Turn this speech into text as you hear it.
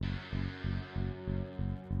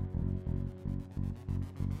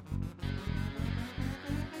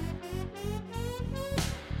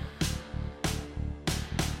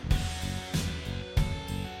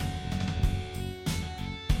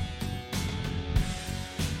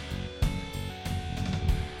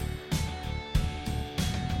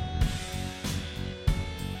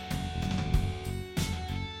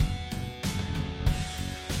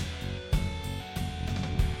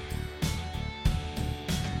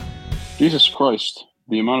Jesus Christ,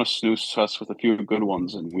 the amount of snooze tests with a few good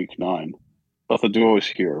ones in week 9. But the duo is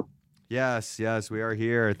here. Yes, yes, we are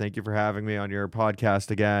here. Thank you for having me on your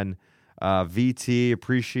podcast again. VT,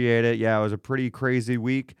 appreciate it. Yeah, it was a pretty crazy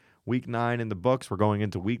week. Week 9 in the books. We're going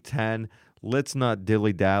into week 10. Let's not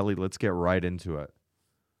dilly dally. Let's get right into it.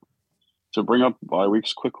 To bring up bye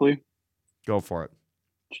weeks quickly, Go for it.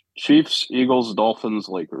 Chiefs, Eagles, Dolphins,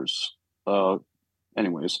 Lakers.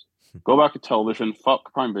 Anyways, go back to television,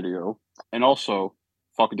 fuck Prime Video, and also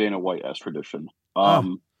fuck Dana White as tradition. Ah,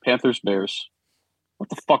 Panthers, Bears. What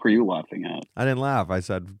the fuck are you laughing at? I didn't laugh. I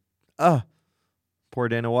said, poor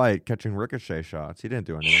Dana White catching ricochet shots. He didn't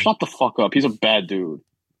do anything. Shut the fuck up. He's a bad dude.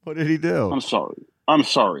 What did he do? I'm sorry. I'm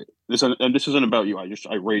sorry. This isn't about you.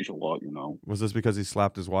 I rage a lot, you know. Was this because he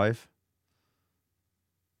slapped his wife?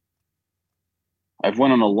 I've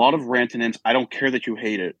went on a lot of rant-ins. I don't care that you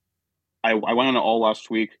hate it. I went on it all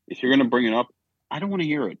last week. If you're going to bring it up, I don't want to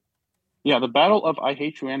hear it. Yeah, the Battle of I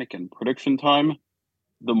Hate You, Anakin. Prediction time.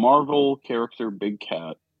 The Marvel character Big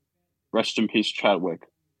Cat, rest in peace Chadwick,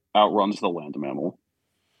 outruns the land mammal.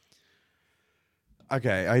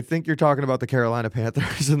 Okay, I think you're talking about the Carolina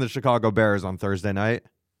Panthers and the Chicago Bears on Thursday night.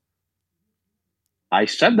 I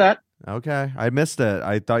said that. Okay, I missed it.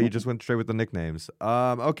 I thought you just went straight with the nicknames.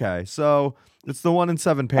 Okay, so it's the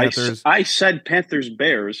 1-7 Panthers. I said Panthers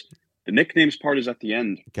Bears. The nicknames part is at the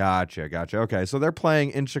end. Gotcha. Okay, so they're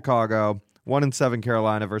playing in Chicago. 1-7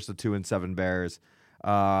 Carolina versus the 2-7 Bears.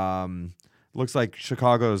 Looks like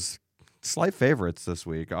Chicago's slight favorites this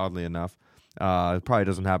week. Oddly enough, it probably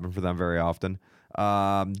doesn't happen for them very often.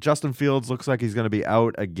 Justin Fields looks like he's going to be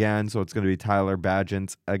out again, so it's going to be Tyler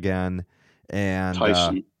Bagent again. And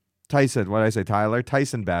Tyson, what did I say?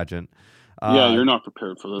 Tyson Bagent. Yeah, you're not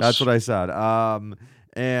prepared for this. That's what I said.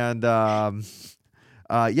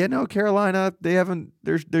 Carolina, they haven't.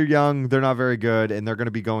 They're young. They're not very good, and they're going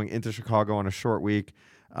to be going into Chicago on a short week.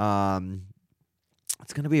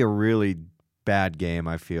 It's going to be a really bad game,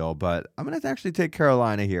 I feel, but I'm going to actually take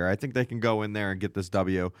Carolina here. I think they can go in there and get this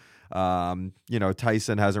W.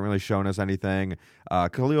 Tyson hasn't really shown us anything.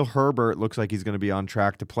 Khalil Herbert looks like he's going to be on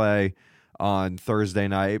track to play on Thursday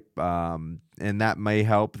night, and that may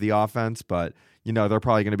help the offense, but they're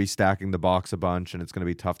probably going to be stacking the box a bunch, and it's going to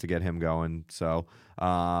be tough to get him going. So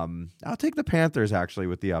I'll take the Panthers, actually,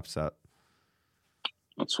 with the upset.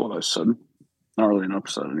 That's what I said. Not really an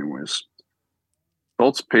upset anyways.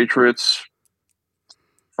 Colts, Patriots,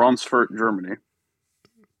 Frankfurt, Germany.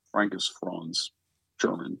 Frank is Franz,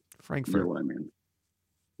 German. Frankfurt. You know what I mean?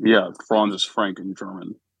 Yeah, Franz is Frank in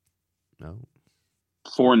German. No.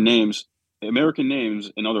 Foreign names, American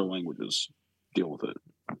names in other languages. Deal with it.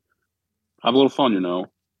 Have a little fun,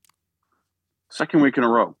 Second week in a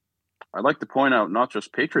row. I'd like to point out not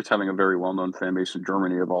just Patriots having a very well-known fan base in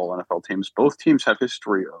Germany of all NFL teams. Both teams have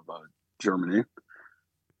history of Germany.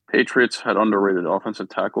 Patriots had underrated offensive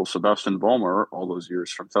tackle Sebastian Vollmer all those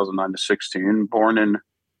years from 2009 to 16, born in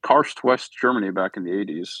Karst, West Germany back in the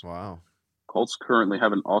 80s. Wow. Colts currently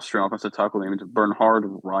have an Austrian offensive tackle named Bernhard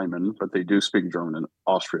Reimann, but they do speak German in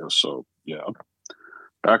Austria, so yeah.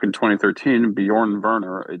 Back in 2013, Bjorn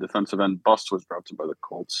Werner, a defensive end bust, was drafted by the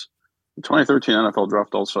Colts. The 2013 NFL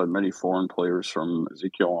draft also had many foreign players from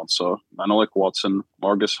Ezekiel Ansah, Menelik Watson,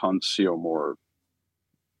 Margus Hunt, C.O. Moore,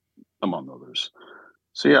 among others.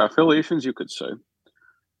 So yeah, affiliations, you could say.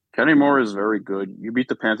 Kenny Moore is very good. You beat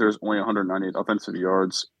the Panthers, only 198 offensive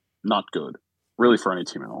yards. Not good. Really for any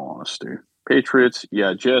team, in all honesty. Patriots,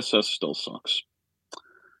 yeah, JSS still sucks.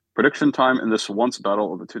 Prediction time in this once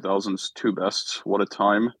battle of the 2000s two bests. What a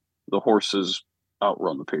time. The horses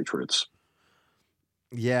outrun the Patriots.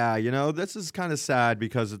 Yeah, this is kind of sad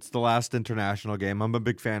because it's the last international game. I'm a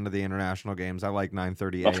big fan of the international games. I like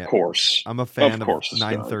 9:30 a.m. Of course. I'm a fan of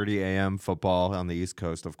 9:30 a.m. football on the East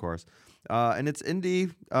Coast, of course. And it's Indy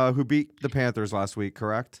who beat the Panthers last week,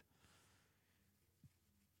 correct?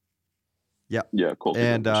 Yep. Yeah, cool.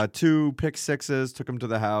 And 2 pick sixes took them to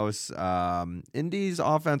the house. Indy's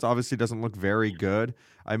offense obviously doesn't look very good.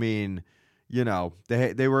 I mean,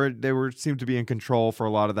 they were seemed to be in control for a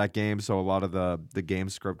lot of that game, so a lot of the game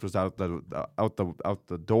script was out the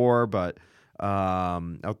door, but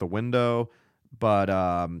out the window. But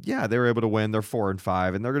they were able to win. They're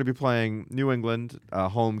 4-5, and they're going to be playing New England,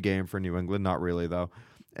 home game for New England. Not really though,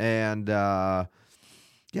 and 2-7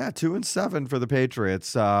 for the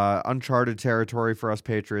Patriots. Uncharted territory for us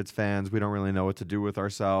Patriots fans. We don't really know what to do with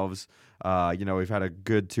ourselves. We've had a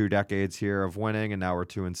good 2 decades here of winning, and now we're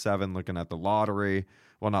 2-7 looking at the lottery.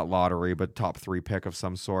 Well, not lottery, but top 3 pick of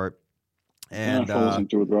some sort. And falls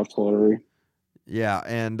into a draft lottery. Yeah,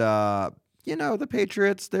 and the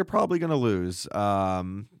Patriots, they're probably going to lose.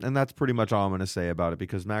 And that's pretty much all I'm going to say about it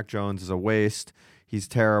because Mac Jones is a waste. He's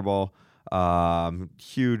terrible.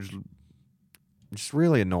 Huge, just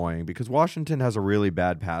really annoying because Washington has a really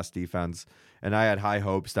bad pass defense. And I had high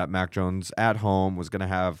hopes that Mac Jones at home was going to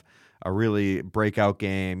have a really breakout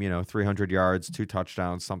game, 300 yards, 2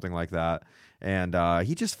 touchdowns, something like that. And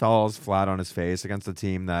he just falls flat on his face against a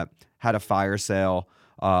team that had a fire sale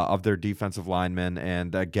of their defensive linemen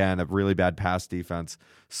and, again, a really bad pass defense.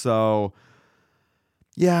 So,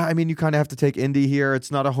 yeah, I mean, you kind of have to take Indy here.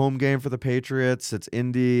 It's not a home game for the Patriots. It's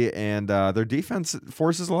Indy, and their defense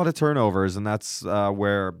forces a lot of turnovers, and that's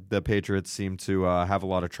where the Patriots seem to have a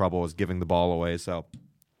lot of trouble is giving the ball away. So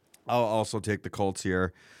I'll also take the Colts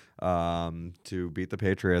here to beat the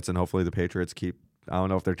Patriots, and hopefully the Patriots keep – I don't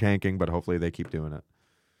know if they're tanking, but hopefully they keep doing it.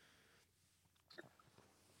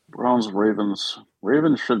 Browns, Ravens.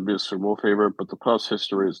 Ravens should be a Super Bowl favorite, but the past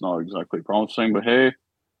history is not exactly promising. But hey,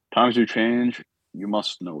 times do change. You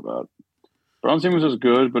must know that. Browns team is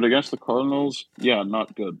good, but against the Cardinals, yeah,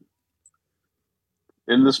 not good.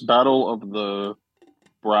 In this battle of the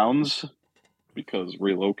Browns, because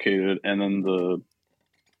relocated, and then the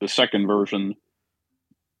second version,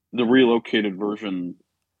 the relocated version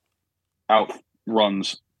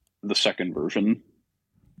outruns the second version.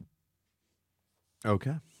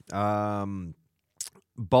 Okay.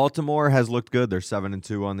 Baltimore has looked good. They're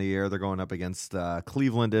 7-2 on the year. They're going up against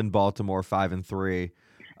Cleveland in Baltimore, 5-3.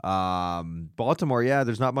 Baltimore, yeah,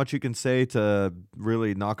 there's not much you can say to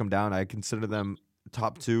really knock them down. I consider them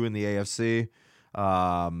top 2 in the AFC,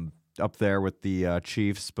 up there with the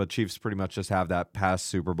Chiefs, but Chiefs pretty much just have that past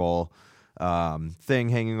Super Bowl thing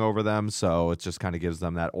hanging over them, so it just kind of gives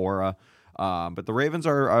them that aura. But the Ravens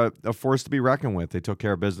are a force to be reckoned with. They took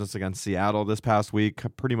care of business against Seattle this past week,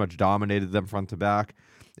 pretty much dominated them front to back.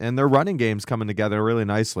 And their running game's coming together really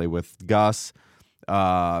nicely with Gus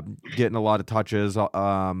getting a lot of touches.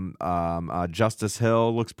 Justice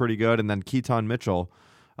Hill looks pretty good. And then Keaton Mitchell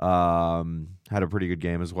had a pretty good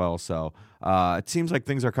game as well. So it seems like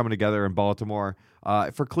things are coming together in Baltimore.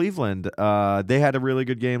 For Cleveland, they had a really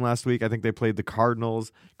good game last week. I think they played the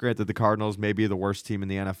Cardinals. Granted, the Cardinals may be the worst team in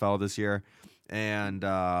the NFL this year. And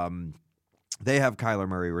they have Kyler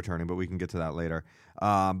Murray returning, but we can get to that later.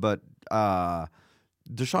 But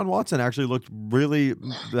Deshaun Watson actually looked really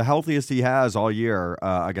the healthiest he has all year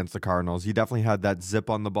against the Cardinals. He definitely had that zip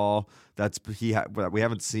on the ball we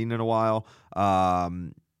haven't seen in a while.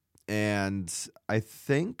 And I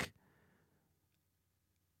think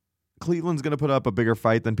Cleveland's going to put up a bigger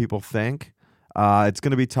fight than people think. It's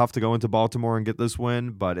going to be tough to go into Baltimore and get this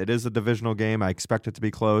win, but it is a divisional game. I expect it to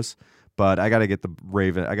be close, but I got to give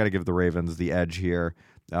the Ravens the edge here,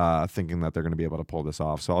 thinking that they're going to be able to pull this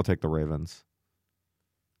off. So I'll take the Ravens.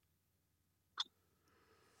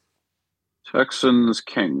 Texans,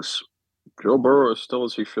 Kings. Joe Burrow is still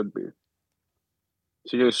as he should be.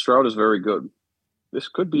 CJ Stroud is very good. This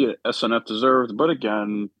could be an SNF deserved, but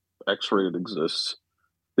again, X-rated exists.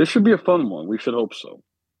 This should be a fun one. We should hope so.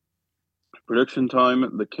 Prediction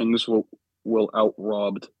time: the Kings will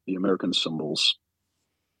out-robbed the American symbols.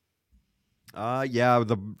 Yeah,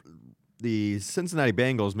 the Cincinnati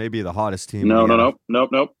Bengals may be the hottest team. No.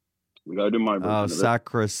 We gotta do my version of it.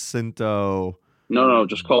 Sacramento. No,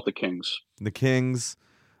 just call it the Kings. The Kings.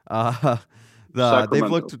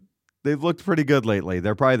 They've looked pretty good lately.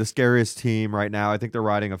 They're probably the scariest team right now. I think they're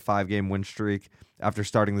riding a 5-game win streak after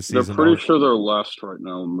starting the season. They're pretty sure they're last right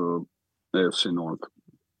now in the AFC North.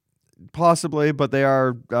 Possibly, but they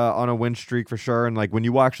are on a win streak for sure. And like when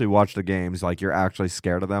you actually watch the games, like you're actually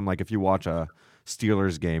scared of them. Like if you watch a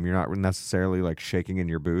Steelers game, you're not necessarily like shaking in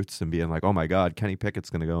your boots and being like, "Oh my God, Kenny Pickett's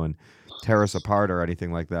going to go and tear us apart" or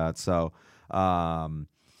anything like that. So,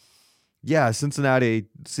 yeah, Cincinnati,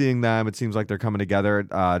 seeing them, it seems like they're coming together.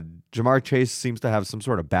 Jamar Chase seems to have some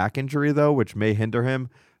sort of back injury though, which may hinder him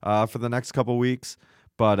for the next couple weeks.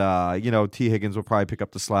 But T. Higgins will probably pick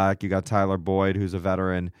up the slack. You got Tyler Boyd, who's a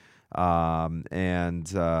veteran. And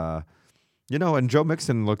Joe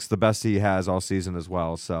Mixon looks the best he has all season as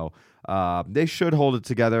well. So they should hold it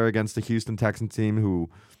together against the Houston Texans team who,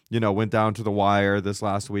 went down to the wire this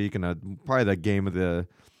last week and probably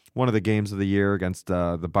one of the games of the year against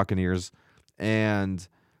the Buccaneers. And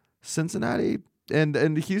Cincinnati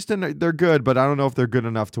and Houston, they're good, but I don't know if they're good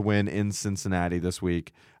enough to win in Cincinnati this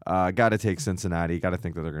week. Got to take Cincinnati. Got to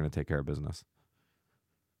think that they're going to take care of business.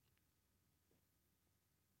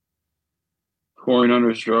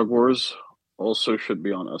 49ers Jaguars also should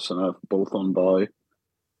be on SNF, both on bye.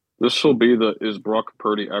 This will be is Brock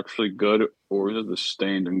Purdy actually good, or is it the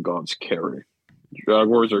stained in God's carry?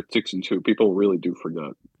 Jaguars are 6-2. People really do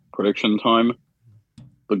forget. Prediction time: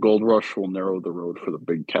 The Gold Rush will narrow the road for the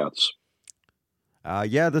Big Cats.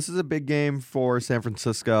 Yeah, this is a big game for San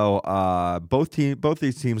Francisco. Both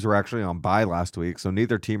these teams were actually on bye last week, so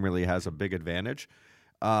neither team really has a big advantage.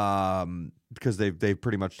 Because they've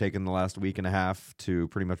pretty much taken the last week and a half to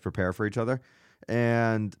pretty much prepare for each other.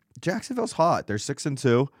 And Jacksonville's hot. They're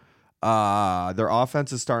 6-2. Their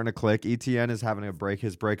offense is starting to click. ETN is having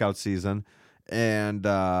his breakout season, and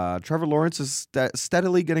Trevor Lawrence is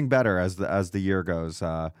steadily getting better as the year goes.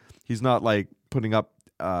 He's not like putting up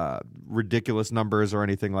ridiculous numbers or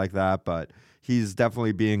anything like that, but he's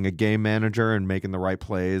definitely being a game manager and making the right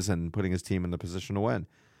plays and putting his team in the position to win.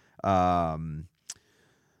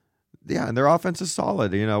 Yeah, and their offense is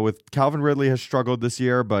solid. With Calvin Ridley has struggled this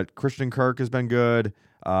year, but Christian Kirk has been good.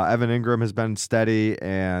 Evan Ingram has been steady,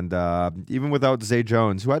 and even without Zay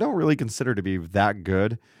Jones, who I don't really consider to be that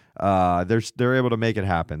good, they're able to make it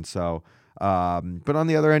happen. So, but on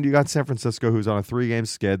the other end, you got San Francisco, who's on a 3-game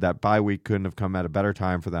skid. That bye week couldn't have come at a better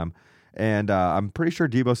time for them. And I'm pretty sure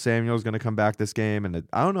Deebo Samuel is going to come back this game, and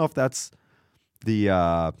I don't know if that's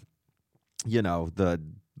the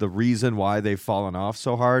the reason why they've fallen off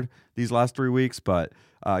so hard these last 3 weeks, but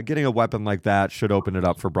getting a weapon like that should open it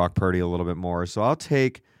up for Brock Purdy a little bit more. So I'll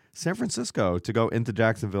take San Francisco to go into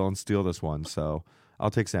Jacksonville and steal this one. So I'll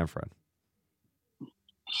take San Fran.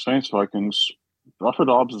 Saints Vikings. Rutherford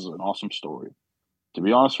Dobbs is an awesome story. To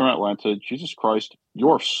be honest, from Atlanta, Jesus Christ, you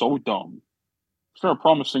are so dumb. Sure,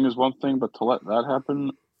 promising is one thing, but to let that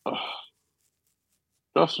happen,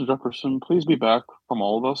 Justin Jefferson, please be back from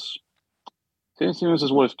all of us. Sam Stevens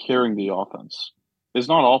is what is carrying the offense. It's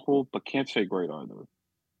not awful, but can't say great either.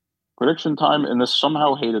 Prediction time in this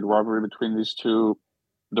somehow hated rivalry between these two,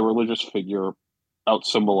 the religious figure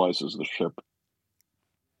out-symbolizes the ship.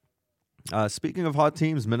 Speaking of hot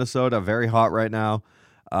teams, Minnesota, very hot right now.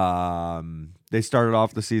 They started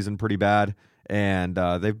off the season pretty bad, and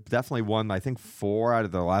they've definitely won, I think, 4 out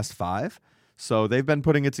of their last 5. So they've been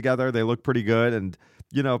putting it together. They look pretty good, and,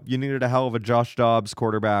 you needed a hell of a Josh Dobbs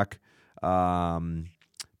quarterback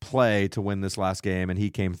play to win this last game, and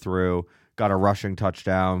he came through, got a rushing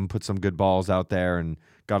touchdown, put some good balls out there, and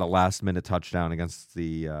got a last-minute touchdown against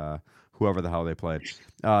the whoever the hell they played.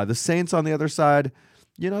 The Saints on the other side,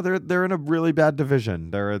 they're in a really bad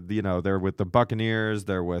division. They're with the Buccaneers,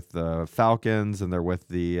 they're with the Falcons, and they're with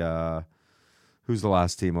the who's the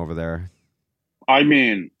last team over there? I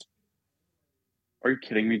mean, are you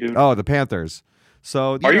kidding me, dude? Oh, the Panthers.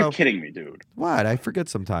 So are you kidding me, dude? What? I forget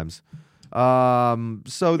sometimes.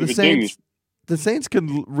 So the Saints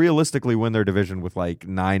can realistically win their division with like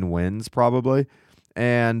 9 wins probably,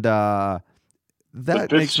 and that the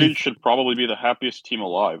 5th seed should probably be the happiest team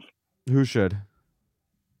alive. Who should?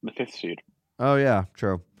 The 5th seed. Oh yeah,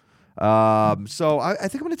 true. So I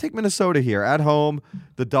think I'm going to take Minnesota here at home.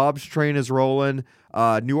 The Dobbs train is rolling.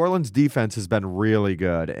 New Orleans defense has been really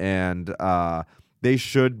good, and they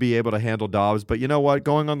should be able to handle Dobbs. But you know what?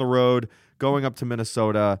 Going on the road, going up to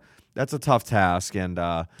Minnesota, that's a tough task. And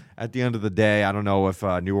at the end of the day, I don't know if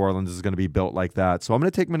New Orleans is going to be built like that. So I'm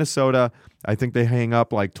going to take Minnesota. I think they hang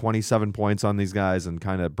up like 27 points on these guys and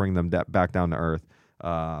kind of bring them back down to earth.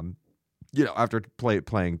 After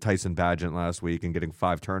playing Tyson Bagent last week and getting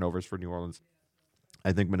 5 turnovers for New Orleans,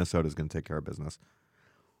 I think Minnesota is going to take care of business.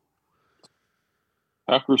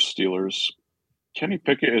 Packers Steelers. Kenny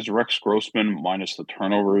Pickett is Rex Grossman minus the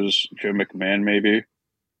turnovers. Joe McMahon maybe.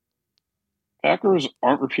 Packers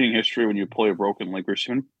aren't repeating history when you play a broken Lakers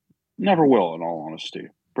team. Never will, in all honesty.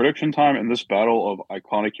 Prediction time in this battle of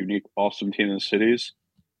iconic, unique, awesome team in the cities.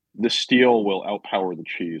 The steel will outpower the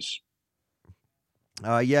cheese.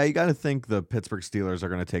 Yeah, you got to think the Pittsburgh Steelers are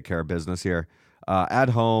going to take care of business here. At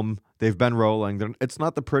home, they've been rolling. It's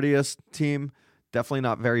not the prettiest team, definitely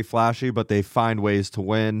not very flashy, but they find ways to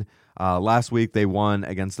win. Last week, they won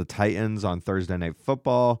against the Titans on Thursday Night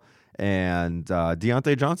Football, and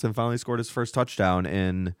Deontay Johnson finally scored his first touchdown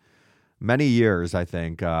in many years, I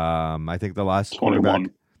think. I think the last 21.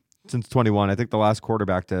 Quarterback since 21. I think the last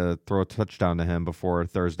quarterback to throw a touchdown to him before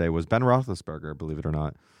Thursday was Ben Roethlisberger, believe it or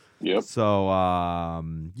not. Yep. So,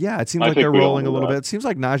 it seems like they're rolling a little bit. It seems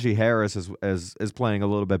like Najee Harris is playing a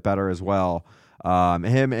little bit better as well.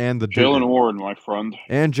 Him and the Jalen Warren, my friend.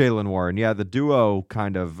 And Jalen Warren. Yeah, the duo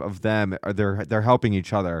kind of them, they're helping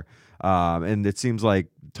each other. And it seems like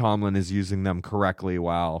Tomlin is using them correctly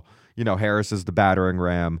while, Harris is the battering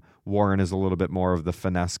ram. Warren is a little bit more of the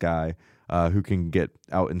finesse guy who can get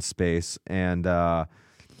out in space. And,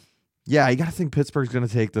 yeah, you got to think Pittsburgh's going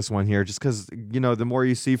to take this one here just because, the more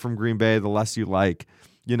you see from Green Bay, the less you like,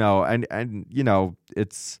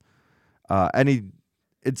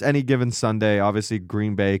 it's any given Sunday. Obviously,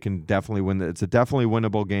 Green Bay can definitely win. It's a definitely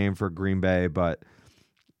winnable game for Green Bay, but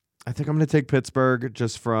I think I'm going to take Pittsburgh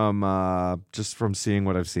just from seeing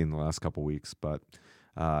what I've seen the last couple weeks. But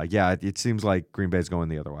yeah, it seems like Green Bay's going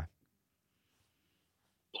the other way.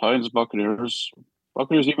 Titans Buccaneers.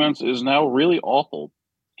 Buccaneers defense is now really awful.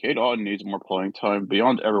 Kate Otten needs more playing time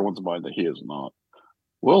beyond everyone's mind that he is not.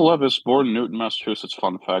 Will Levis, born in Newton, Massachusetts,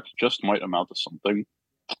 fun fact, just might amount to something.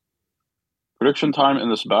 Prediction time in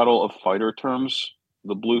this battle of fighter terms.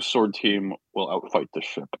 The Blue Sword team will outfight the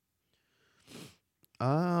ship.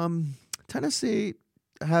 Um, Tennessee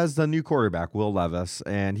has the new quarterback, Will Levis,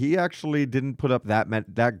 and he actually didn't put up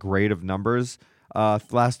that great of numbers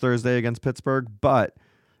last Thursday against Pittsburgh. But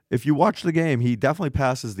if you watch the game, he definitely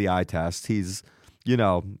passes the eye test. He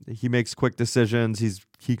makes quick decisions.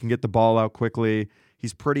 He can get the ball out quickly.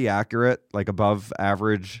 He's pretty accurate, like above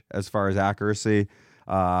average as far as accuracy.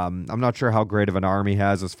 I'm not sure how great of an arm he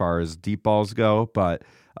has as far as deep balls go, but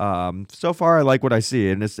so far I like what I see.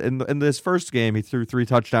 And in this first game, he threw 3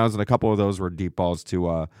 touchdowns, and a couple of those were deep balls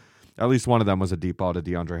to. At least one of them was a deep ball to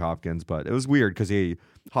DeAndre Hopkins, but it was weird because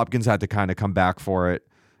Hopkins had to kind of come back for it,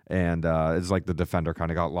 and it's like the defender kind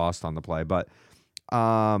of got lost on the play. But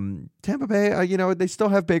Tampa Bay, they still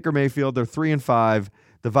have Baker Mayfield. They're 3-5.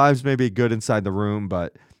 The vibes may be good inside the room,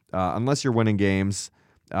 but unless you're winning games,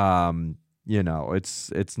 it's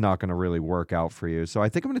not going to really work out for you. So I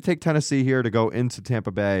think I'm going to take Tennessee here to go into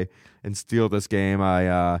Tampa Bay and steal this game.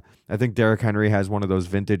 I think Derrick Henry has one of those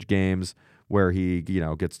vintage games where he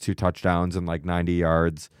gets 2 touchdowns and like 90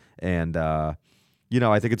 yards, and I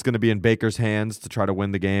think it's going to be in Baker's hands to try to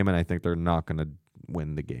win the game, and I think they're not going to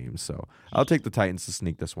win the game. So I'll take the Titans to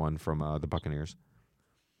sneak this one from the Buccaneers.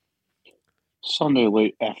 Sunday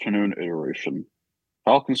late afternoon iteration.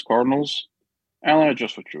 Falcons Cardinals. Atlanta,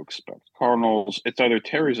 just what you expect. Cardinals, it's either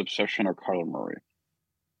Terry's obsession or Kyler Murray.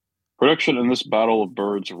 Prediction in this battle of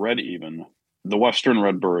birds, red even. The Western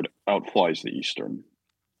Redbird outflies the Eastern.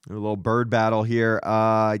 A little bird battle here.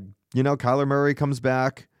 Kyler Murray comes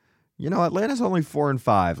back. Atlanta's only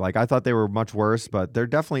 4-5. Like, I thought they were much worse, but they're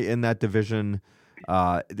definitely in that division.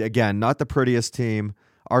 Again, not the prettiest team.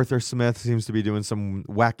 Arthur Smith seems to be doing some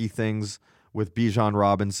wacky things with Bijan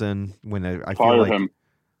Robinson. When I feel like him.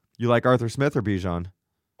 You like Arthur Smith or Bijan?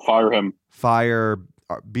 Fire him. Fire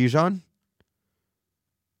Bijan?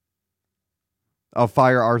 Oh,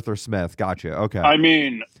 fire Arthur Smith. Gotcha. Okay. I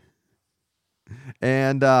mean,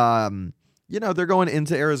 and they're going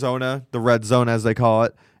into Arizona, the red zone as they call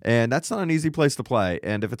it, and that's not an easy place to play.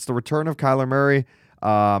 And if it's the return of Kyler Murray,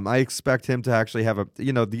 I expect him to actually have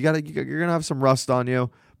you're gonna have some rust on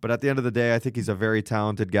you. But at the end of the day, I think he's a very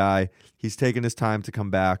talented guy. He's taken his time to come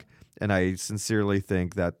back, and I sincerely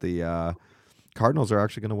think that the Cardinals are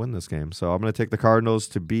actually going to win this game. So I'm going to take the Cardinals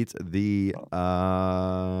to beat the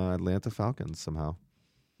Atlanta Falcons somehow.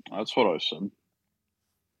 That's what I said.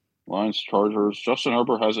 Lions, Chargers. Justin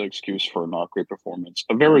Herbert has an excuse for a not great performance.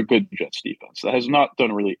 A very good Jets defense that has not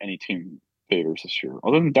done really any team favors this year.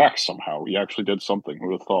 Other than Dak somehow. He actually did something. Who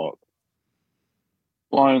would have thought?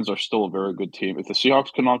 Lions are still a very good team. If the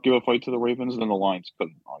Seahawks could not give a fight to the Ravens, then the Lions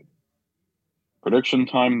couldn't either. Prediction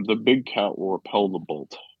time, the big cat will repel the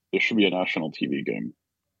bolt. This should be a national TV game.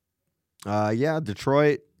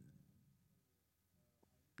 Detroit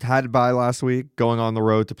had a bye last week, going on the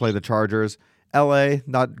road to play the Chargers. LA,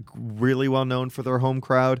 not really well known for their home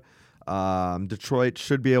crowd. Detroit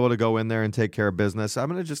should be able to go in there and take care of business. I'm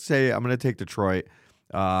going to take Detroit.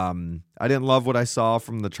 I didn't love what I saw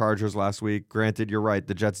from the Chargers last week. Granted, you're right.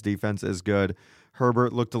 The Jets defense is good.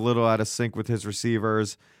 Herbert looked a little out of sync with his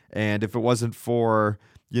receivers. And if it wasn't for,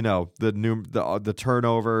 the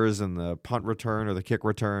turnovers and the punt return or the kick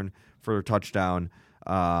return for a touchdown,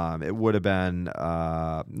 it would have been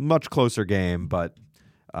a much closer game. But,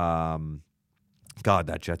 God,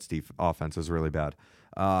 that Jets offense is really bad.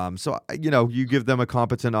 So you give them a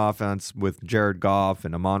competent offense with Jared Goff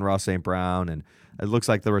and Amon-Ra St. Brown, and it looks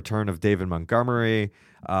like the return of David Montgomery.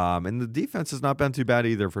 And the defense has not been too bad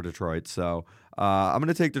either for Detroit. So I'm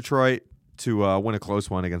going to take Detroit to win a close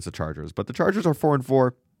one against the Chargers. But the Chargers are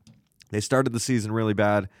 4-4. They started the season really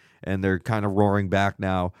bad, and they're kind of roaring back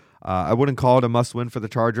now. I wouldn't call it a must-win for the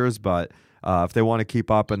Chargers, but if they want to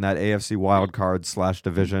keep up in that AFC wildcard /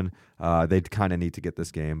 division, they kind of need to get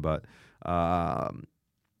this game. But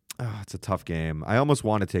it's a tough game. I almost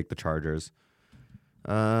want to take the Chargers.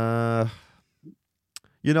 You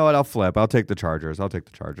know what? I'll flip. I'll take the Chargers. I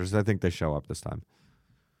think they show up this time.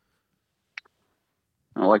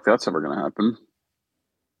 I don't like that's ever going to happen.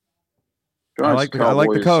 I like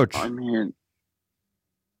the coach. I mean,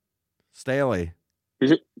 Staley.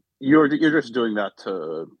 You're just doing that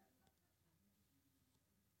to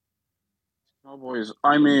Cowboys.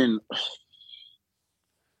 I mean,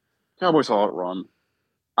 Cowboys all run.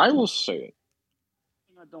 I will say it.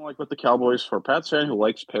 The thing I don't like with the Cowboys for a Pats fan who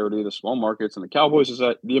likes parity, the small markets, and the Cowboys is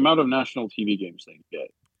that the amount of national TV games they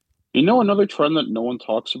get. You know, another trend that no one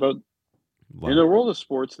talks about in What? the world of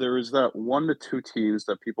sports, there is that 1 to 2 teams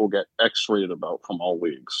that people get X-rated about from all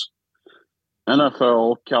leagues: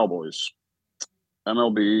 NFL, Cowboys;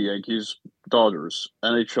 MLB, Yankees, Dodgers;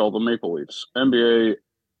 NHL, the Maple Leafs; NBA.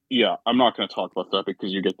 Yeah, I'm not going to talk about that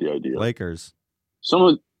because you get the idea. Lakers. Some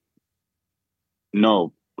of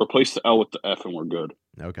no, replace the L with the F and we're good.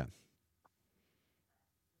 Okay.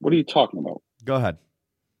 What are you talking about? Go ahead.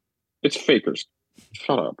 It's fakers.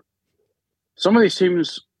 Shut up. Some of these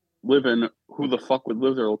teams live in who the fuck would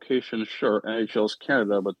live their location. Sure, NHL's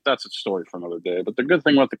Canada, but that's a story for another day. But the good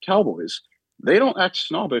thing about the Cowboys, they don't act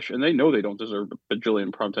snobbish, and they know they don't deserve a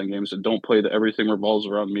bajillion primetime games and don't play the everything revolves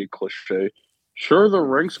around me cliche. Sure, the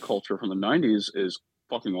ranks culture from the 90s is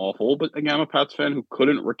fucking awful, but again, I'm a Pats fan who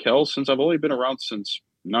couldn't Raquel since I've only been around since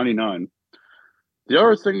 99. The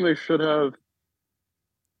other thing they should have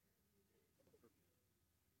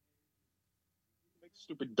make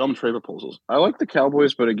stupid dumb trade proposals. I like the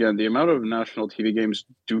Cowboys, but again, the amount of national TV games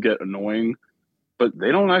do get annoying. But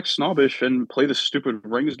they don't act snobbish and play the stupid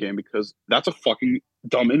rings game because that's a fucking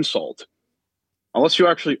dumb insult. Unless you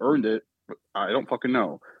actually earned it, I don't fucking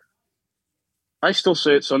know. I still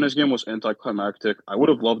say it. Sunday's game was anticlimactic. I would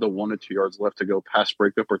have loved a 1 to 2 yards left to go pass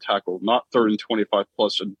breakup or tackle, not third and 25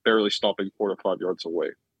 plus and barely stopping 4 to 5 yards away.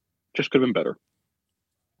 Just could have been better.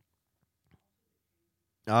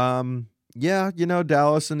 Yeah,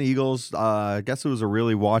 Dallas and the Eagles. I guess it was a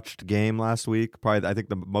really watched game last week. Probably, I think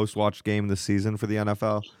the most watched game this season for the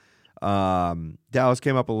NFL. Dallas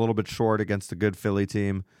came up a little bit short against a good Philly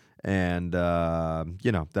team, and tell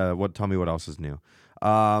me what else is new.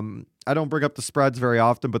 I don't bring up the spreads very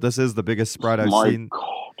often, but this is the biggest spread I've seen.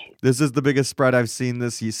 God. This is the biggest spread I've seen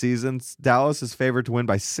this season. Dallas is favored to win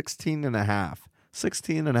by 16.5.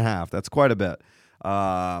 16.5. That's quite a bit.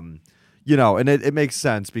 And it makes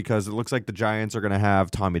sense because it looks like the Giants are going to have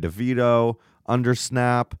Tommy DeVito under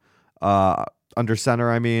snap, under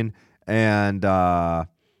center, and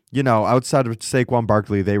outside of Saquon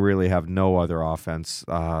Barkley, they really have no other offense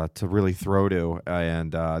to really throw to,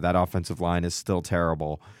 and that offensive line is still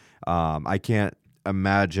terrible. I can't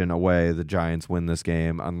imagine a way the Giants win this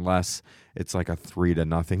game unless it's like a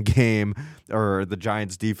 3-0 game or the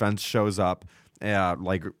Giants defense shows up,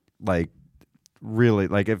 really,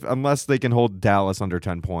 unless they can hold Dallas under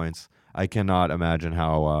 10 points, I cannot imagine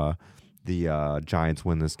how the Giants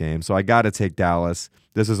win this game. So I got to take Dallas.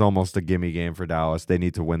 This is almost a gimme game for Dallas. They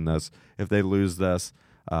need to win this. If they lose this,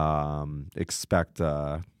 expect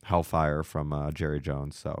hellfire from Jerry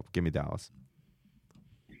Jones. So give me Dallas.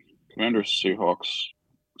 Commanders, Seahawks.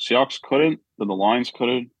 Seahawks couldn't, then the Lions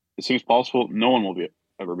couldn't. It seems possible. No one will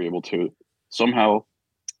ever be able to. Somehow,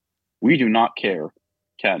 we do not care.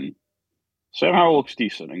 Can. Sam Howell looks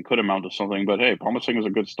decent and could amount to something, but hey, promising is a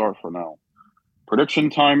good start for now. Prediction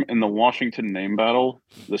time in the Washington name battle: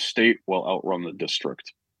 the state will outrun the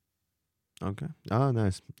district. Okay. Oh,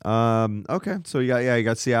 nice. Okay. So you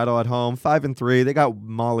got Seattle at home, 5-3. They got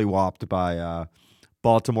mollywopped by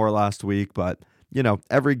Baltimore last week, but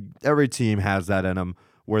every team has that in them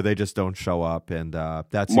where they just don't show up, and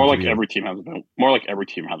that's more like every team hasn't really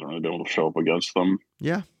been able to show up against them.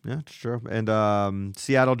 Yeah, it's true. And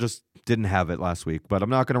Seattle just didn't have it last week, but I'm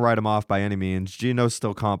not going to write them off by any means. Geno's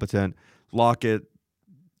still competent. Lockett,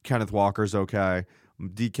 Kenneth Walker's okay.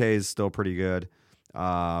 DK is still pretty good.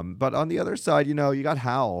 But on the other side, you got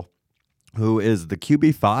Howell, who is the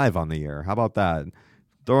QB5 on the year. How about that?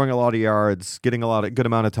 Throwing a lot of yards, getting good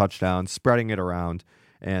amount of touchdowns, spreading it around,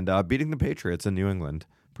 and beating the Patriots in New England.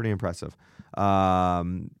 Pretty impressive. You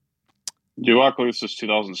act like this is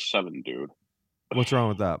 2007, dude. What's wrong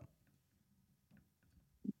with that?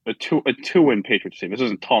 A two-win Patriots team. This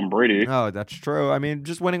isn't Tom Brady. Oh, that's true.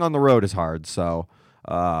 Just winning on the road is hard. So,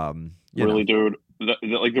 really, dude,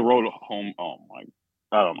 the road home. Oh my,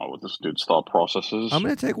 I don't know what this dude's thought process is. I'm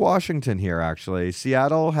going to take Washington here. Actually,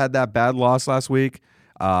 Seattle had that bad loss last week.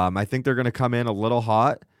 I think they're going to come in a little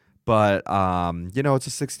hot, but it's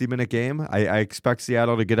a 60-minute game. I expect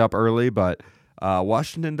Seattle to get up early, but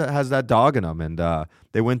Washington has that dog in them, and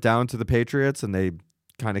they went down to the Patriots, and they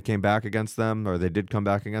kind of came back against them, or they did come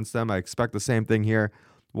back against them. I expect the same thing here.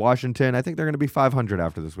 Washington, I think they're going to be 500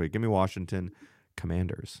 after this week. Give me Washington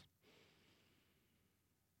Commanders.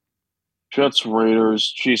 Jets,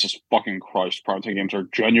 Raiders. Jesus fucking Christ. Primetime games are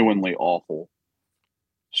genuinely awful.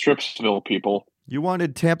 Stripsville, people. You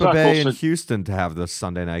wanted Tampa Bay and Houston to have this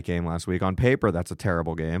Sunday night game last week. On paper, that's a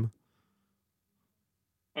terrible game.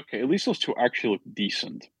 Okay, at least those two actually look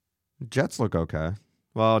decent. Jets look okay.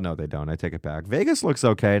 Well, no, they don't. I take it back. Vegas looks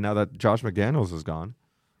okay now that Josh McDaniels is gone.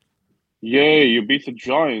 Yay, you beat the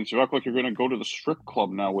Giants. You act like you're going to go to the strip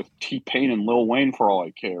club now with T-Pain and Lil Wayne for all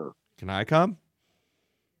I care. Can I come?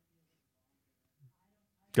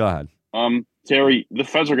 Go ahead. Terry, the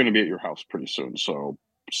feds are going to be at your house pretty soon, so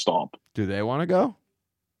stop. Do they want to go?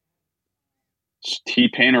 It's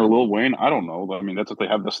T-Pain or Lil Wayne? I don't know. I mean, that's if they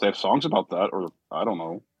have songs about that, or I don't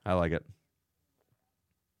know. I like it.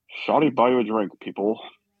 Shoddy buy you a drink, people.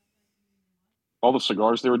 All the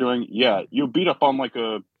cigars they were doing, yeah, you beat up on like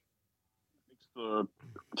the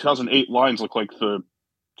 2008 lines look like the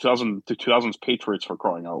 2000s Patriots for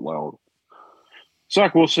crying out loud.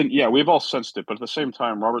 Zach Wilson, yeah, we've all sensed it, but at the same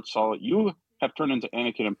time, Robert Saleh, you have turned into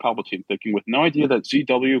Anakin and Palpatine thinking with no idea that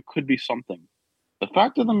ZW could be something. The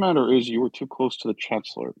fact of the matter is you were too close to the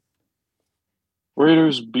Chancellor.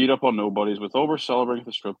 Raiders beat up on nobodies with over-celebrating at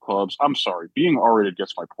the strip clubs. I'm sorry, being R-rated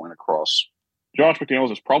gets my point across. Josh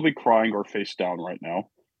McDaniels is probably crying or face down right now.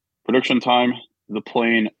 Prediction time, the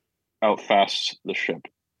plane outfasts the ship.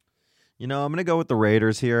 I'm going to go with the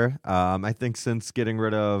Raiders here. I think since getting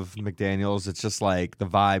rid of McDaniels, it's just like the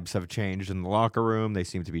vibes have changed in the locker room. They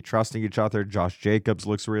seem to be trusting each other. Josh Jacobs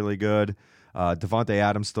looks really good. Devontae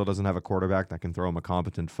Adams still doesn't have a quarterback that can throw him a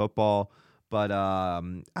competent football. But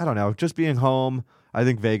I don't know. Just being home, I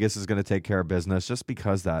think Vegas is going to take care of business just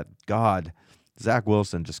because Zach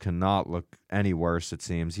Wilson just cannot look any worse, it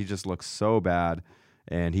seems. He just looks so bad.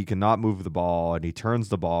 And he cannot move the ball, and he turns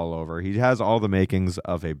the ball over. He has all the makings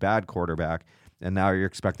of a bad quarterback, and now you're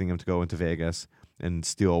expecting him to go into Vegas and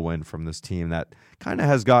steal a win from this team that kind of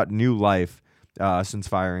has got new life since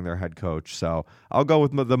firing their head coach. So I'll go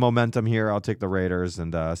with the momentum here. I'll take the Raiders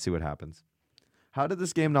and see what happens. How did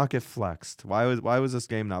this game not get flexed? Why was this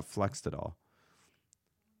game not flexed at all?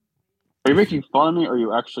 Are you making fun of me, or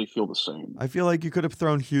you actually feel the same? I feel like you could have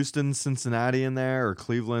thrown Houston, Cincinnati in there, or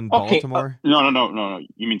Cleveland, Baltimore. No.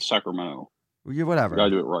 You mean Sacramento? Yeah, whatever. You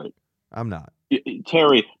gotta do it right. I'm not.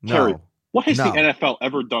 Terry, No. what has No. the NFL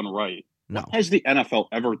ever done right? No. What has the NFL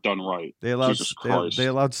ever done right? They allowed Jesus Christ. they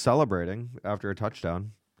allowed celebrating after a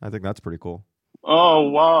touchdown. I think that's pretty cool. Oh,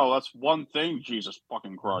 wow. That's one thing. Jesus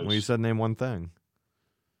fucking Christ. Well, you said name one thing.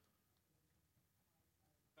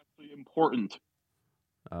 That's actually important.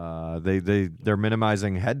 They're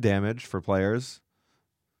minimizing head damage for players.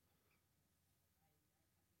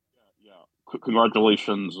 Yeah.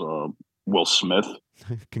 Congratulations, Will Smith.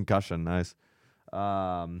 Concussion, nice.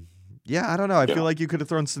 Yeah, I don't know. I feel like you could have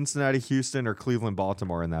thrown Cincinnati, Houston, or Cleveland,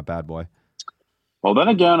 Baltimore in that bad boy. Well, then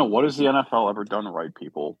again, what has the NFL ever done right,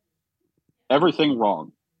 people? Everything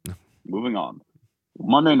wrong. Moving on.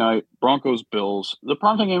 Monday night, Broncos, Bills. The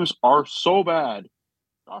primetime games are so bad.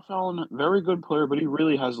 Josh Allen, very good player, but he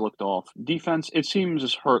really has looked off. Defense, it seems,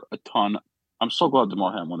 is hurt a ton. I'm so glad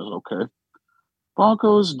DeMar Hamlin is okay.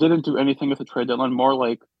 Broncos didn't do anything at the trade deadline, more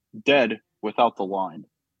like dead without the line.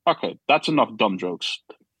 Okay, that's enough dumb jokes.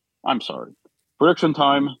 I'm sorry. Prediction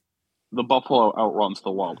time, the Buffalo outruns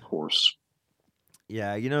the wild horse.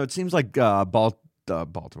 Yeah, it seems like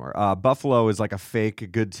Baltimore. Buffalo is like a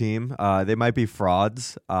fake good team. They might be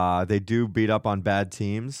frauds. They do beat up on bad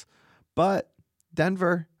teams, but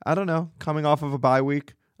Denver, I don't know, coming off of a bye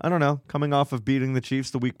week. I don't know, coming off of beating the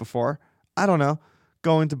Chiefs the week before. I don't know,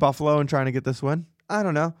 going to Buffalo and trying to get this win. I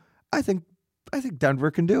don't know. I think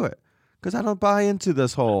Denver can do it because I don't buy into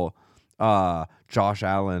this whole Josh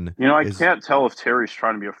Allen. I can't tell if Terry's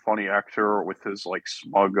trying to be a funny actor with his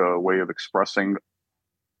smug way of expressing.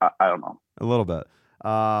 I don't know. A little bit.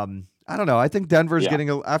 I don't know. I think Denver's getting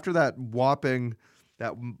after that whopping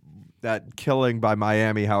that killing by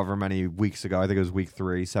Miami, however many weeks ago. I think it was week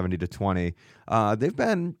 3, 70-20. They've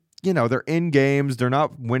been, they're in games. They're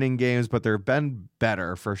not winning games, but they've been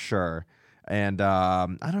better for sure. And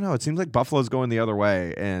I don't know. It seems like Buffalo's going the other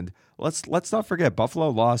way. And let's not forget, Buffalo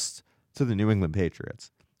lost to the New England Patriots,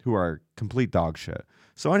 who are complete dog shit.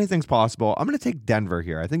 So anything's possible. I'm going to take Denver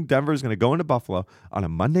here. I think Denver's going to go into Buffalo on a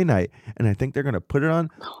Monday night, and I think they're going to put it on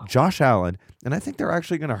Josh Allen, and I think they're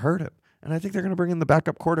actually going to hurt him. And I think they're going to bring in the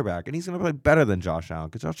backup quarterback, and he's going to play better than Josh Allen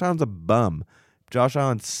because Josh Allen's a bum. Josh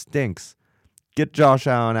Allen stinks. Get Josh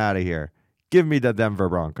Allen out of here. Give me the Denver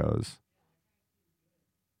Broncos.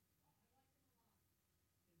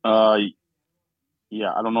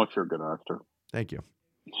 Yeah, I don't know if you're a good actor. Thank you.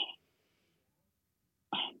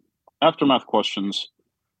 Aftermath questions.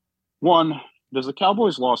 1, does the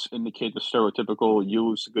Cowboys' loss indicate the stereotypical you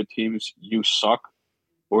lose to good teams, you suck?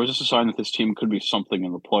 Or is this a sign that this team could be something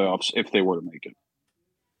in the playoffs if they were to make it?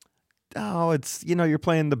 Oh, it's, you're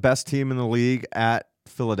playing the best team in the league at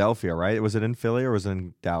Philadelphia, right? Was it in Philly or was it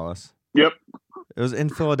in Dallas? Yep. It was in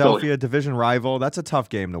Philadelphia, division rival. That's a tough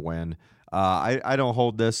game to win. I don't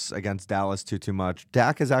hold this against Dallas too much.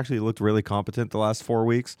 Dak has actually looked really competent the last 4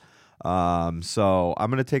 weeks. So I'm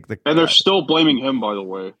gonna take the And they're still blaming him, by the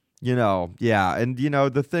way. yeah, and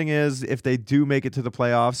the thing is, if they do make it to the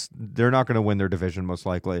playoffs, they're not going to win their division most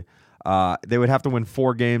likely. They would have to win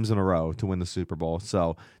 4 games in a row to win the Super Bowl.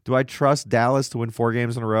 So, do I trust Dallas to win 4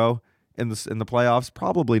 games in a row in the playoffs?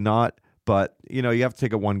 Probably not. But you have to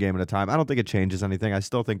take it one game at a time. I don't think it changes anything. I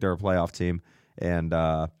still think they're a playoff team, and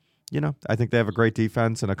I think they have a great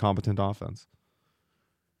defense and a competent offense.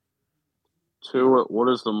 Two, what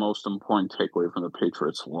is the most important takeaway from the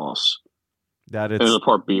Patriots loss? That There's it's a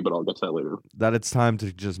part B, but I'll get to that later. that it's time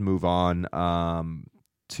to just move on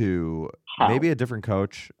to How? maybe a different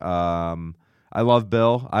coach. I love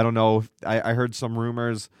Bill. I don't know. I heard some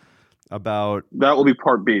rumors about. That will be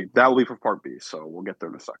part B. That will be for part B. So we'll get there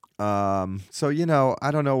in a second. So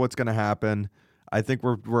I don't know what's gonna happen. I think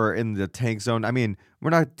we're in the tank zone. I mean,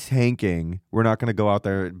 we're not tanking. We're not gonna go out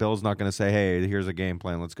there. Bill's not gonna say, "Hey, here's a game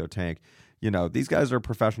plan. Let's go tank." These guys are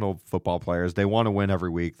professional football players. They want to win every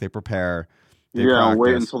week. They prepare. They Yeah,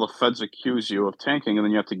 wait practice. until the feds accuse you of tanking, and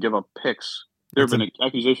then you have to give up picks. There have It's been an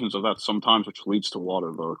accusations of that sometimes, which leads to a lot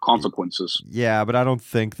of consequences. Yeah, but I don't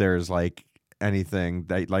think there's like anything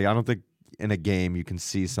that I don't think in a game you can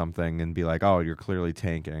see something and be like, "Oh, you're clearly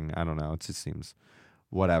tanking." I don't know. It just seems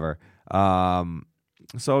whatever.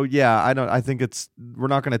 So yeah, I think we're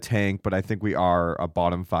not going to tank, but I think we are a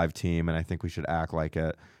bottom 5 team, and I think we should act like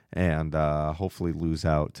it and hopefully lose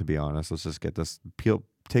out. To be honest, let's just get this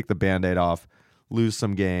take the Band-Aid off, lose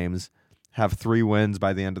some games, have 3 wins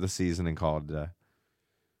by the end of the season, and call it a day.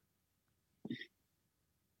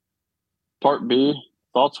 Part B,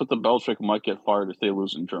 thoughts with the Belichick might get fired if they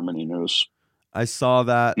lose in Germany news. I saw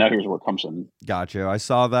that. Now here's where it comes in. Gotcha. I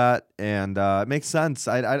saw that, and it makes sense.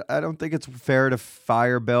 I don't think it's fair to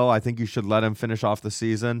fire Bill. I think you should let him finish off the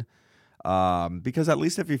season, because at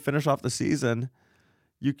least if you finish off the season,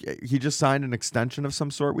 he just signed an extension of some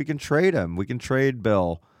sort. We can trade him. We can trade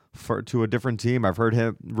Bill to a different team. I've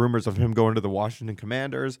heard rumors of him going to the Washington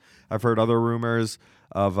Commanders. I've heard other rumors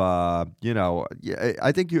of yeah,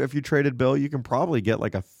 I think if you traded Bill, you can probably get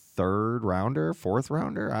like a 3rd rounder, 4th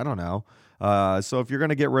rounder. I don't know. So if you're going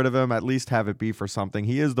to get rid of him, at least have it be for something.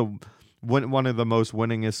 He is one of the most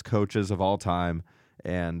winningest coaches of all time,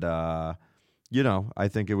 and I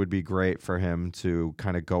think it would be great for him to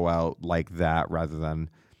kind of go out like that rather than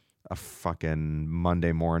a fucking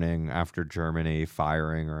Monday morning after Germany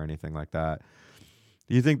firing or anything like that.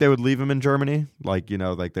 Do you think they would leave him in Germany? Like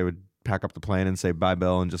they would pack up the plane and say bye,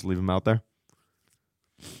 Bill, and just leave him out there?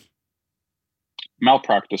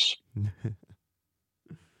 Malpractice.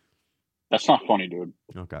 That's not funny, dude.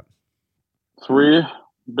 Okay. 3,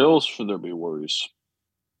 Bills, should there be worries?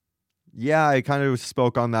 Yeah, I kind of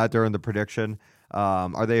spoke on that during the prediction.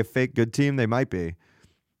 Are they a fake good team? They might be.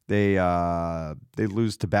 They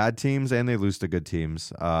lose to bad teams and they lose to good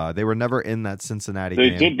teams. They were never in that Cincinnati game.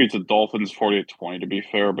 They did beat the Dolphins 48-20, to be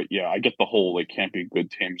fair, but yeah, I get the whole they can't be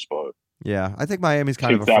good teams, but yeah, I think Miami's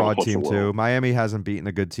kind of a fraud team too. Miami hasn't beaten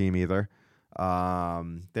a good team either.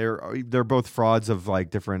 They're both frauds of like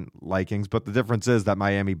different likings, but the difference is that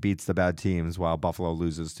Miami beats the bad teams while Buffalo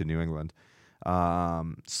loses to New England.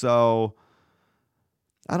 So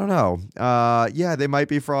I don't know. Yeah, they might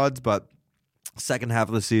be frauds, but second half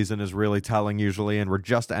of the season is really telling usually, and we're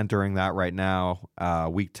just entering that right now,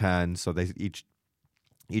 week 10. So they each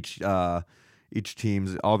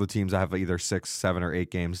teams, all the teams have either 6, 7, or 8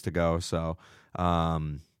 games to go. So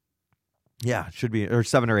yeah, it should be, or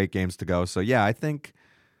 7 or 8 games to go. So yeah, I think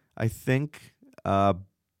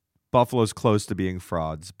Buffalo's close to being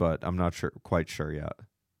frauds, but I'm not quite sure yet.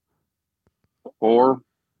 Or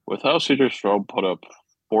with how CJ Stroud put up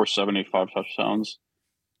 475 touchdowns,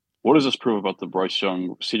 what does this prove about the Bryce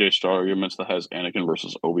Young CJ Stroud arguments that has Anakin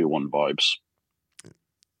versus Obi-Wan vibes?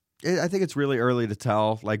 I think it's really early to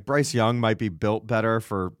tell. Like Bryce Young might be built better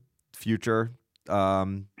for future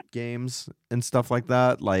games and stuff like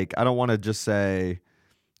that. Like I don't want to just say,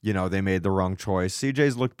 they made the wrong choice.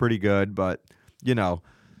 CJ's looked pretty good, but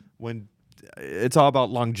when it's all about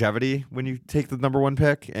longevity when you take the number 1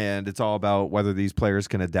 pick, and it's all about whether these players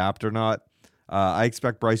can adapt or not. I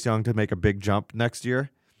expect Bryce Young to make a big jump next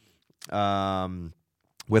year,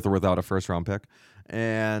 with or without a 1st-round pick,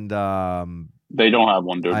 and they don't have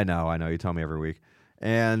one, dude. I know. You tell me every week,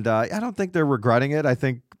 and I don't think they're regretting it. I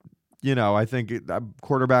think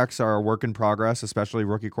quarterbacks are a work in progress, especially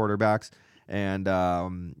rookie quarterbacks,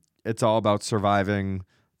 and it's all about surviving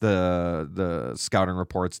the scouting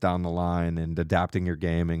reports down the line and adapting your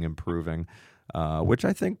game and improving, which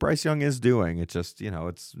I think Bryce Young is doing. It's just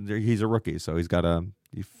he's a rookie, so he's got to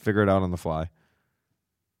figure it out on the fly.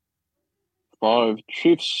 5.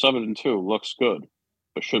 Chiefs 7-2 looks good,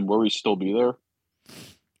 but should worry still be there?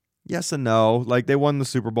 Yes and no. Like, they won the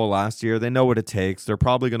Super Bowl last year. They know what it takes. They're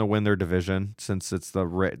probably going to win their division since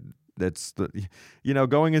going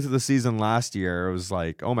into the season last year, it was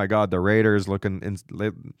like, oh my God, the Raiders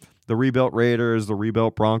the rebuilt Raiders, the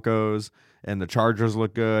rebuilt Broncos, and the Chargers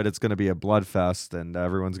look good. It's going to be a bloodfest, and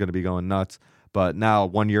everyone's going to be going nuts. But now,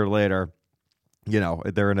 1 year later,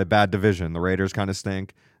 they're in a bad division. The Raiders kind of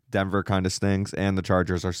stink. Denver kind of stinks, and the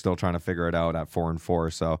Chargers are still trying to figure it out at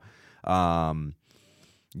 4-4. So,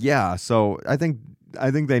 yeah. So I think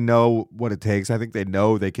they know what it takes. I think they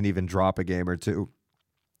know they can even drop a game or two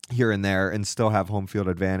here and there and still have home field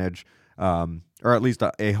advantage, or at least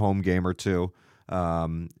a home game or two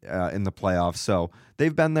in the playoffs. So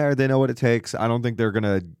they've been there. They know what it takes. I don't think they're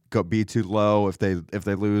gonna be too low if they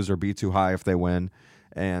lose, or be too high if they win.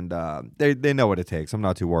 And they know what it takes. I'm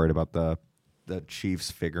not too worried about the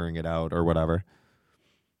Chiefs figuring it out or whatever.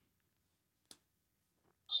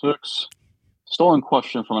 6. Still in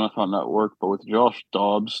question from NFL Network, but with Josh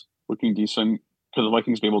Dobbs looking decent, could the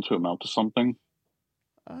Vikings be able to amount to something?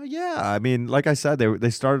 Yeah, I mean, like I said, they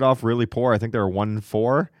started off really poor. I think they were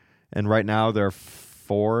 1-4, and right now they're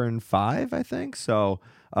 4-5. I think so.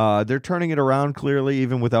 They're turning it around clearly,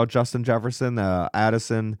 even without Justin Jefferson.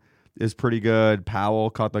 Addison is pretty good. Powell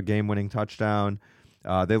caught the game-winning touchdown.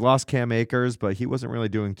 They lost Cam Akers, but he wasn't really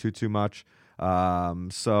doing too much.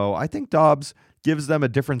 So I think Dobbs gives them a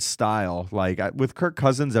different style. Like, with Kirk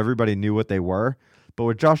Cousins, everybody knew what they were, but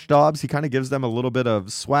with Josh Dobbs, he kind of gives them a little bit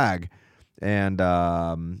of swag. And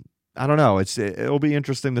I don't know. It'll be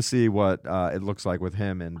interesting to see what it looks like with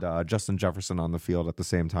him and Justin Jefferson on the field at the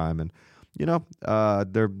same time. And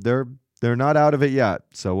they're not out of it yet,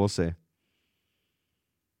 so we'll see.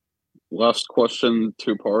 Last question,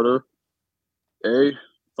 two-parter. A,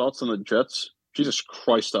 thoughts on the Jets? Jesus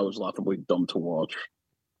Christ, that was laughably dumb to watch.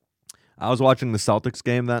 I was watching the Celtics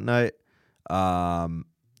game that night.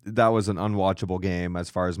 That was an unwatchable game as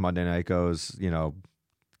far as Monday night goes.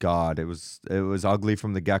 God, it was ugly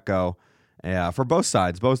from the get-go. Yeah, for both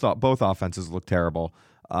sides, both offenses looked terrible.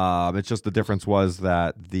 It's just the difference was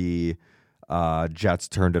that the Jets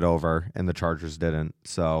turned it over and the Chargers didn't.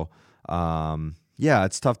 So, yeah,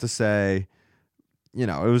 it's tough to say. It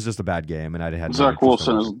was just a bad game, and I had Zach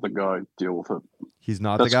Wilson isn't the guy. Deal with it. He's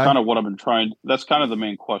not the guy. That's kind of what I've been trying. That's kind of the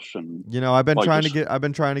main question. I've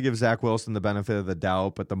been trying to give Zach Wilson the benefit of the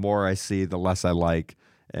doubt, but the more I see, the less I like.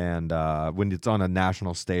 And when it's on a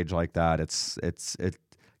national stage like that,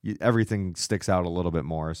 everything sticks out a little bit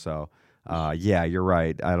more. So, yeah, you're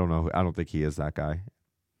right. I don't know. I don't think he is that guy.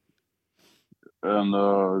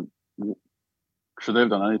 And should they have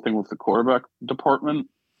done anything with the quarterback department?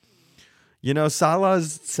 Salah,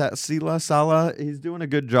 he's doing a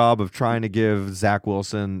good job of trying to give Zach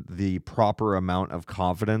Wilson the proper amount of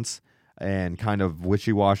confidence and kind of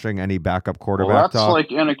wishy-washing any backup quarterback. Well, that's like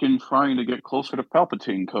Anakin trying to get closer to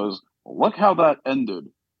Palpatine, because look how that ended.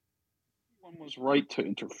 Everyone was right to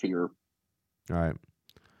interfere. All right.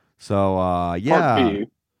 So, yeah.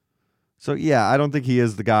 So, yeah, I don't think he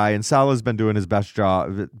is the guy. And Salah's been doing his best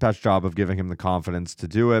job of giving him the confidence to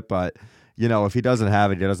do it. But, if he doesn't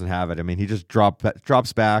have it, he doesn't have it. I mean, he just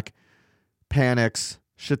drops back, panics,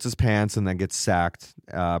 shits his pants, and then gets sacked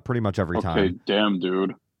pretty much every time. Okay, damn,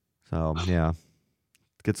 dude. So, yeah,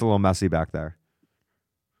 gets a little messy back there.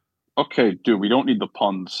 Okay, dude, we don't need the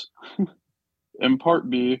puns. In part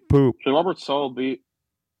B, Poop. Should Robert Saleh be...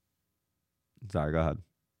 Sorry, go ahead.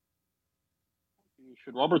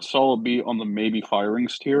 Should Robert Saleh be on the maybe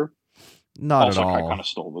firings tier? Not also, at all. I kind of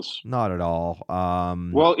stole this. Not at all.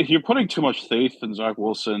 Well, if you're putting too much faith in Zach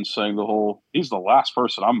Wilson, saying he's the last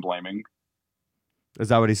person I'm blaming. Is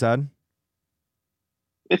that what he said?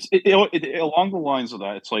 It's along the lines of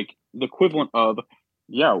that. It's like the equivalent of,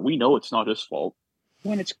 yeah, we know it's not his fault,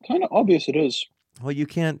 when it's kind of obvious it is. Well, you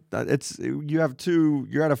can't. You're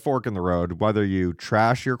at a fork in the road. Whether you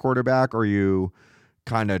trash your quarterback or you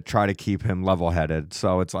kind of try to keep him level-headed.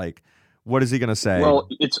 So it's like, what is he going to say? Well,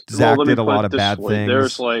 Zach did a lot of bad things.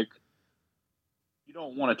 There's like, you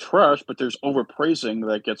don't want to trash, but there's overpraising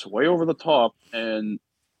that gets way over the top, and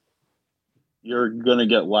you're going to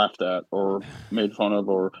get laughed at or made fun of,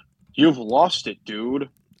 or you've lost it, dude.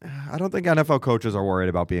 I don't think NFL coaches are worried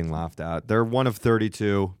about being laughed at. They're one of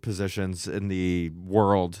 32 positions in the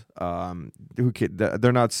world.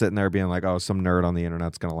 They're not sitting there being like, oh, some nerd on the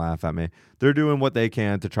internet's going to laugh at me. They're doing what they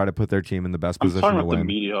can to try to put their team in the best position to win. I'm talking about the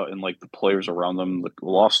media and like the players around them, the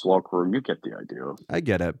lost locker room. You get the idea. I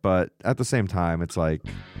get it, but at the same time, it's like,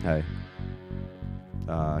 hey,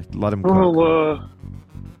 let him cook. Well,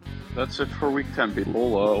 That's it for week 10, people.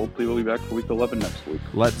 Hopefully we'll be back for week 11 next week.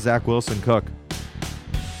 Let Zach Wilson cook.